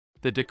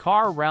The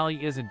Dakar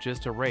Rally isn't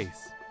just a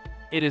race.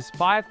 It is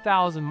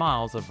 5,000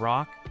 miles of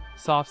rock,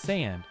 soft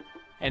sand,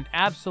 and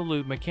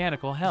absolute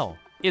mechanical hell.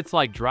 It's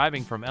like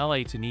driving from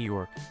LA to New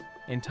York,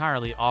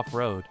 entirely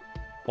off-road,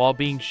 while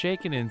being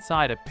shaken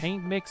inside a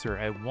paint mixer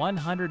at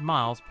 100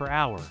 miles per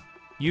hour.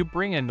 You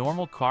bring a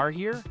normal car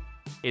here,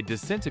 it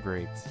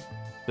disintegrates.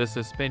 The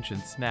suspension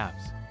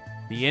snaps.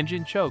 The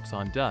engine chokes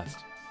on dust.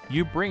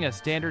 You bring a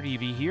standard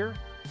EV here,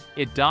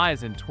 it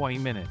dies in 20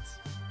 minutes.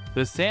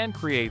 The sand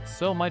creates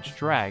so much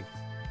drag,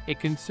 it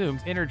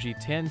consumes energy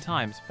 10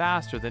 times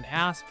faster than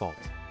asphalt.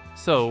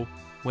 So,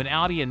 when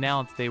Audi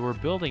announced they were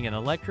building an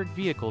electric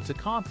vehicle to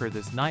conquer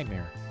this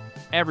nightmare,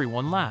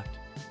 everyone laughed.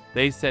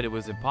 They said it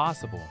was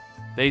impossible.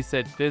 They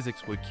said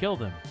physics would kill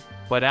them.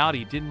 But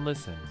Audi didn't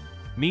listen.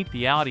 Meet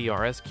the Audi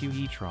RS Q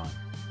e-tron.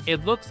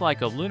 It looks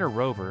like a lunar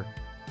rover,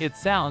 it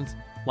sounds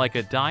like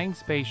a dying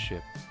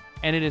spaceship,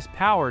 and it is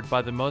powered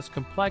by the most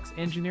complex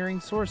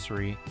engineering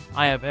sorcery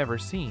I have ever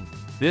seen.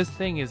 This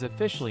thing is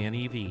officially an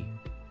EV,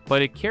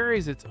 but it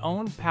carries its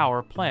own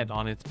power plant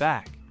on its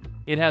back.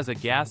 It has a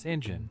gas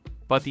engine,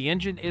 but the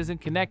engine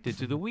isn't connected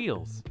to the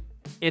wheels.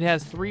 It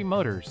has 3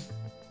 motors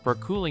for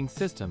cooling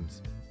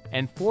systems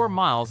and 4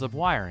 miles of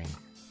wiring.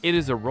 It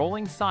is a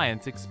rolling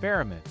science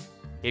experiment.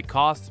 It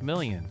costs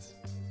millions.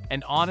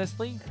 And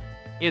honestly,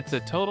 it's a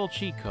total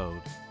cheat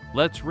code.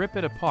 Let's rip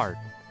it apart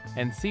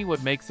and see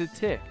what makes it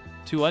tick.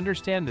 To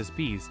understand this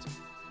beast,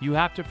 you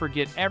have to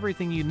forget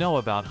everything you know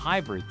about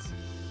hybrids.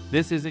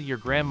 This isn't your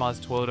grandma's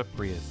Toyota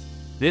Prius.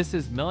 This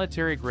is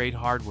military-grade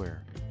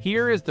hardware.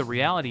 Here is the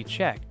reality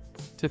check.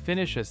 To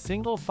finish a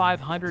single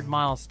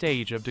 500-mile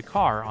stage of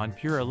Dakar on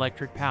pure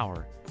electric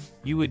power,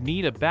 you would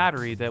need a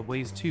battery that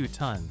weighs 2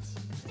 tons.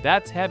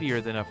 That's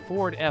heavier than a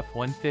Ford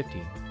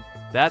F-150.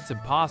 That's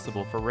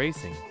impossible for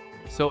racing.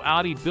 So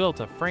Audi built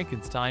a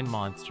Frankenstein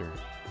monster.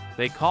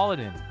 They call it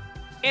an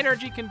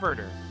energy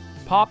converter.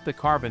 Pop the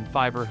carbon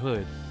fiber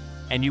hood,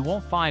 and you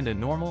won't find a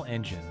normal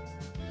engine.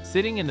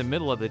 Sitting in the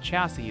middle of the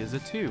chassis is a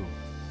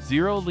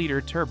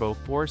 2.0-liter turbo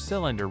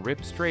 4-cylinder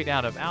ripped straight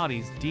out of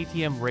Audi's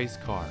DTM race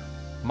car.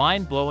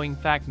 Mind-blowing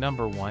fact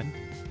number 1.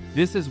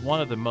 This is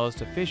one of the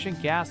most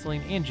efficient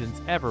gasoline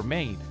engines ever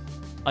made.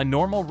 A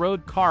normal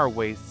road car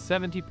wastes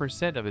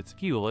 70% of its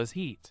fuel as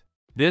heat.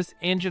 This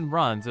engine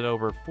runs at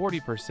over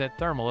 40%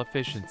 thermal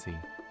efficiency.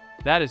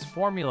 That is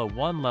Formula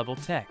 1 level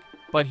tech.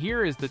 But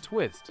here is the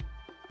twist.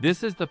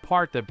 This is the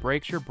part that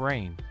breaks your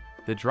brain,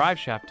 the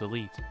Driveshaft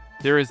Delete.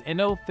 There is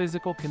no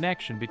physical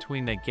connection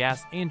between the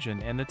gas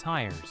engine and the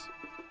tires.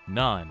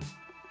 None.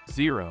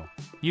 Zero.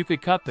 You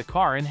could cut the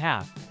car in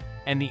half,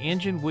 and the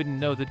engine wouldn't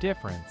know the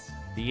difference.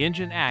 The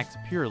engine acts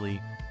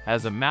purely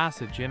as a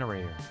massive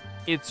generator.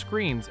 It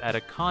screams at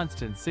a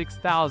constant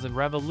 6,000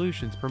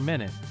 revolutions per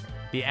minute,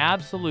 the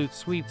absolute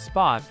sweet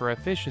spot for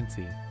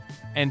efficiency,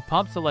 and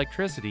pumps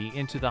electricity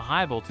into the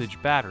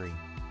high-voltage battery.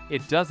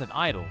 It doesn't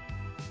idle.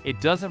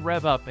 It doesn't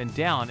rev up and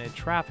down at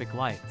traffic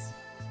lights.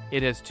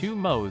 It has 2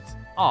 modes,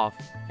 off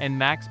and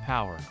max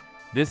power.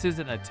 This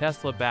isn't a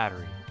Tesla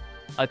battery.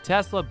 A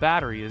Tesla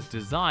battery is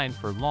designed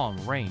for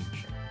long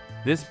range.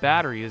 This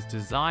battery is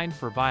designed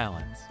for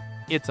violence.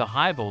 It's a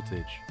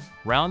high-voltage,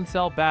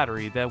 round-cell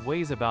battery that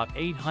weighs about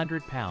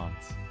 800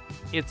 pounds.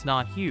 It's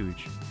not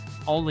huge,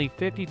 only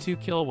 52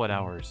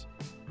 kilowatt-hours,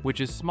 which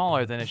is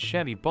smaller than a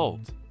Chevy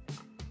Bolt.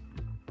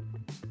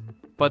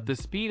 But the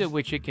speed at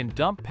which it can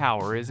dump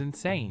power is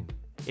insane.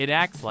 It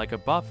acts like a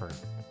buffer.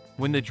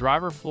 When the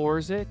driver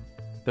floors it,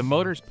 the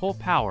motors pull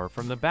power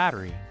from the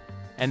battery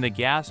and the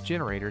gas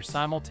generator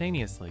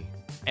simultaneously.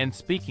 And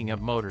speaking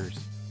of motors,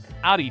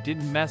 Audi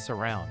didn't mess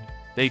around.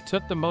 They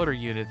took the motor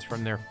units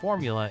from their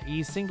Formula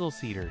E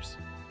single-seaters,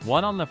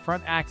 one on the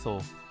front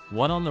axle,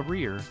 one on the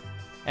rear,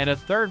 and a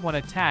third one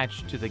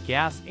attached to the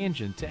gas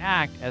engine to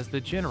act as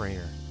the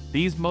generator.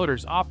 These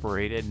motors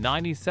operate at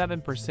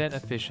 97%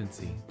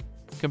 efficiency.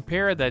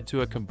 Compare that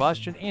to a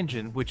combustion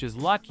engine which is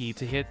lucky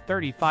to hit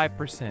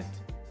 35%.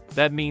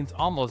 That means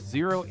almost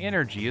zero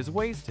energy is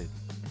wasted.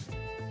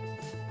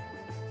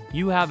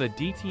 You have a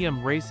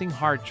DTM racing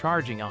hard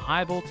charging a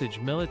high-voltage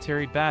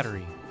military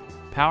battery,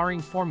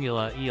 powering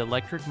Formula E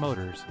electric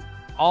motors,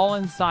 all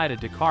inside a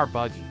Dakar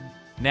buggy.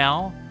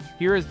 Now,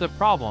 here is the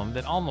problem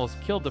that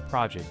almost killed the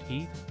project: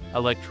 heat.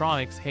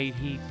 Electronics hate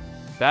heat,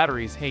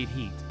 batteries hate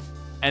heat,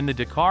 and the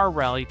Dakar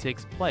Rally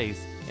takes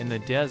place in the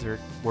desert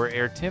where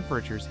air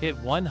temperatures hit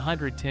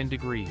 110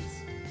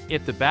 degrees.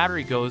 If the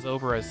battery goes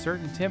over a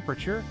certain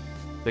temperature,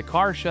 the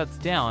car shuts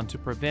down to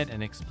prevent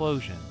an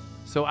explosion.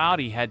 So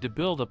Audi had to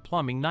build a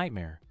plumbing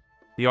nightmare.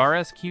 The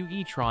RS Q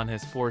e-tron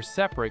has 4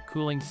 separate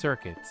cooling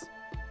circuits.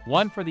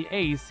 One for the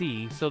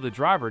AC so the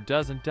driver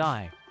doesn't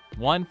die,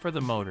 one for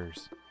the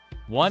motors,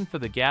 one for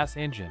the gas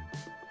engine,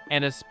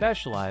 and a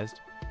specialized,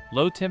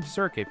 low-temp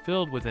circuit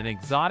filled with an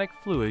exotic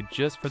fluid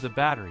just for the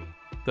battery.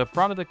 The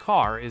front of the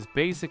car is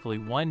basically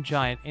one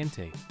giant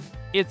intake.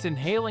 It's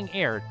inhaling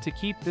air to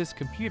keep this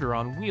computer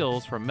on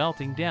wheels from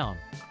melting down.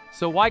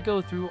 So why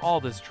go through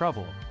all this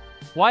trouble?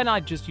 Why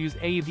not just use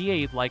a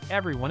V8 like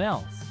everyone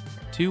else?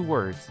 2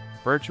 words,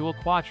 Virtual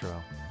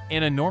Quattro.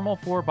 In a normal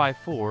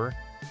 4x4,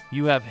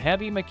 You have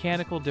heavy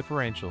mechanical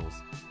differentials,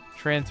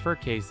 transfer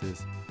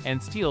cases,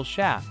 and steel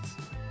shafts.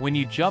 When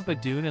you jump a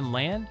dune and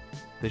land,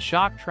 the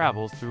shock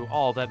travels through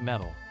all that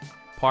metal.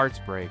 Parts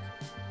break,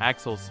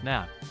 axles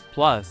snap,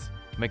 plus,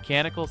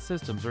 mechanical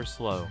systems are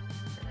slow.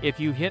 If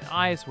you hit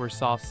ice or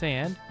soft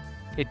sand,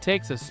 it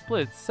takes a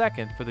split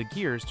second for the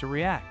gears to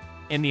react.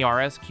 In the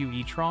RS Q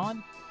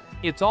e-tron,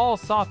 it's all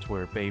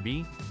software,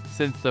 baby.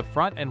 Since the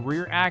front and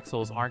rear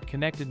axles aren't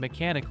connected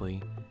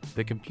mechanically,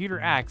 the computer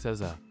acts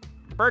as a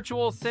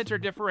virtual center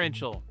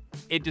differential.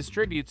 It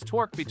distributes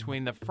torque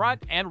between the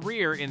front and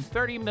rear in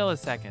 30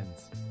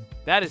 milliseconds.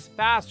 That is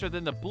faster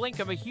than the blink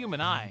of a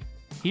human eye.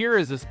 Here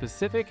is a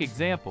specific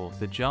example: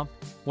 the jump.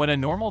 When a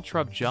normal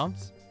truck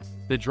jumps,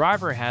 the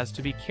driver has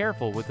to be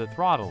careful with the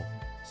throttle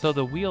so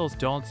the wheels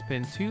don't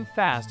spin too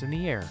fast in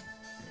the air,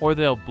 or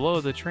they'll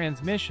blow the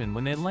transmission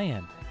when they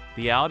land.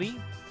 The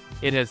Audi?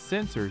 It has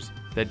sensors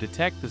that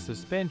detect the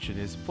suspension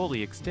is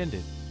fully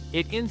extended.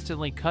 It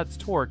instantly cuts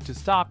torque to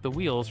stop the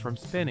wheels from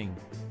spinning,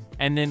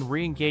 and then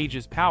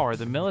re-engages power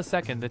the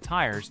millisecond the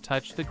tires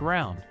touch the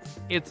ground.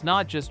 It's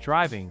not just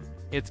driving,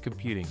 it's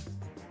computing.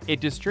 It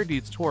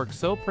distributes torque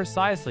so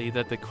precisely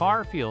that the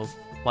car feels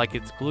like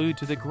it's glued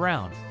to the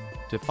ground,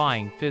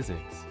 defying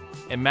physics.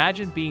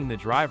 Imagine being the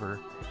driver,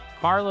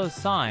 Carlos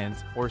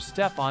Sainz or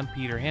Stefan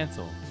Peter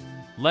Hansel,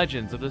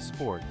 legends of the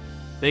sport.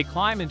 They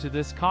climb into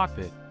this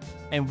cockpit,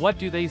 and what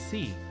do they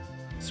see?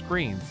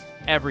 Screens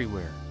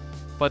everywhere.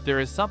 But there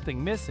is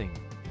something missing.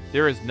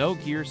 There is no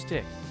gear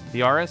stick.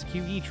 The RS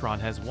Q e-tron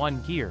has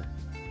one gear,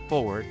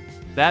 forward.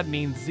 That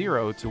means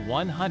 0 to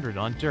 100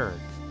 on dirt,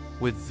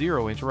 with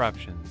 0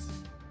 interruptions.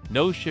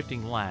 No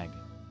shifting lag,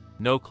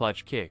 no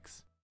clutch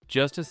kicks.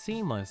 Just a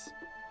seamless,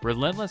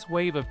 relentless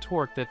wave of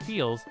torque that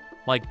feels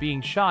like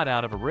being shot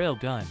out of a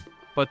railgun.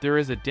 But there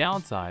is a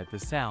downside: the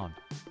sound.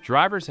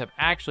 Drivers have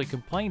actually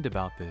complained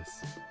about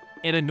this.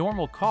 In a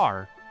normal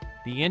car,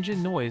 the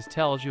engine noise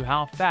tells you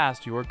how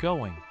fast you are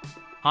going.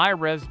 High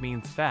revs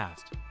means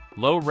fast,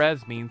 low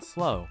revs means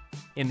slow.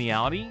 In the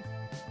Audi,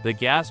 the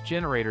gas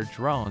generator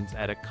drones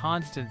at a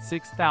constant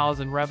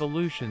 6,000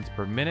 revolutions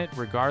per minute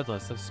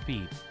regardless of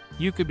speed.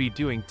 You could be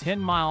doing 10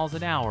 miles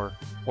an hour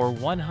or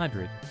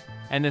 100,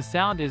 and the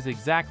sound is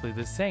exactly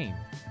the same.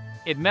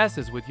 It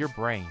messes with your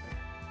brain.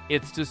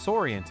 It's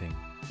disorienting.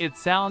 It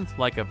sounds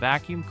like a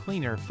vacuum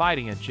cleaner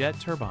fighting a jet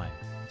turbine.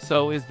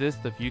 So is this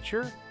the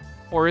future?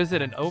 Or is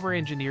it an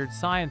over-engineered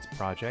science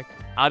project?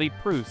 Audi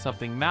proves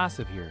something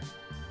massive here.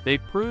 They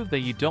prove that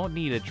you don't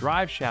need a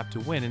drive shaft to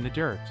win in the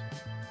dirt.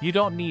 You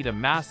don't need a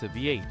massive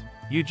V8.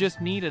 You just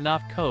need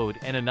enough code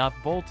and enough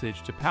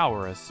voltage to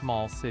power a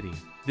small city.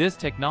 This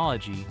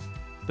technology,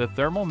 the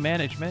thermal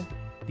management,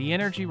 the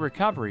energy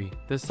recovery,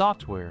 the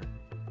software,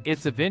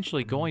 it's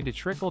eventually going to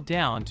trickle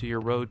down to your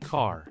road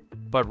car.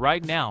 But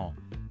right now,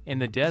 in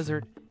the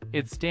desert,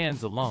 it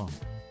stands alone.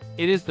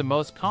 It is the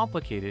most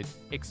complicated,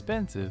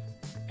 expensive,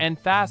 and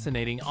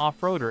fascinating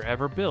off-roader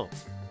ever built.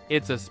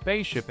 It's a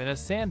spaceship in a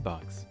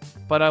sandbox.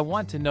 But I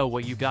want to know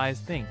what you guys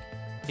think.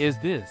 Is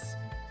this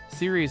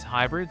series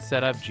hybrid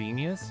setup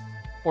genius?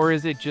 Or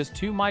is it just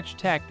too much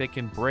tech that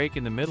can break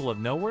in the middle of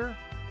nowhere?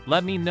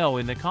 Let me know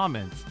in the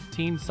comments,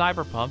 Team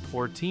Cyberpunk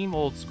or Team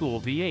Old School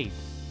V8.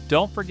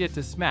 Don't forget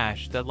to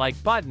smash that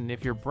like button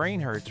if your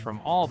brain hurts from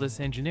all this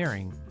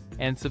engineering,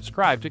 and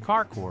subscribe to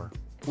CarCore.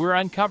 We're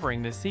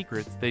uncovering the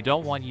secrets they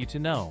don't want you to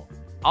know.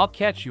 I'll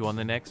catch you on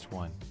the next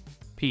one.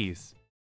 Peace.